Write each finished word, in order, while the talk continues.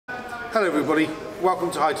Hello everybody,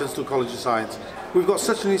 welcome to Tunstall College of Science. We've got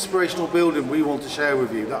such an inspirational building we want to share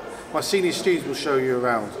with you that my senior students will show you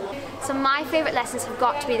around. So my favourite lessons have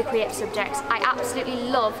got to be the creative subjects. I absolutely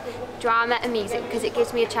love drama and music because it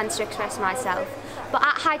gives me a chance to express myself. But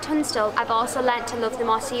at Tunstall, I've also learnt to love the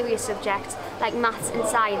more serious subjects like maths and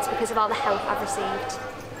science because of all the help I've received.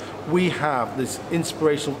 We have this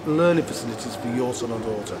inspirational learning facilities for your son or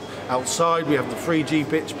daughter. Outside we have the 3G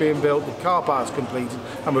pitch being built, the car park's completed,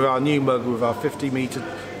 and with our new mug with our 50-metre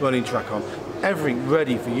running track on. Everything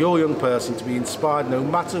ready for your young person to be inspired no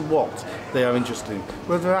matter what they are interested in.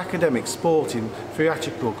 Whether they're academic, sporting,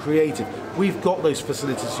 theatrical, creative, we've got those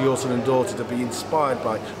facilities for your son and daughter to be inspired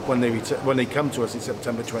by when they come to us in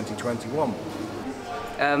September 2021.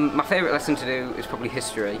 My favourite lesson to do is probably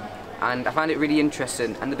history. And I find it really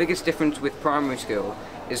interesting, and the biggest difference with primary school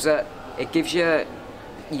is that it gives you're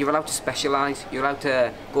allowed to specialise, you're allowed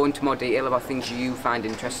to go into more detail about things you find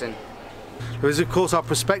interesting. There is of course our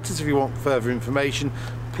prospectus if you want further information.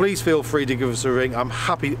 Please feel free to give us a ring. I'm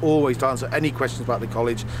happy always to answer any questions about the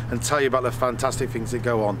college and tell you about the fantastic things that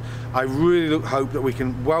go on. I really hope that we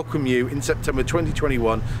can welcome you in September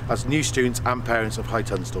 2021 as new students and parents of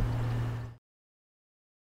Tunstall.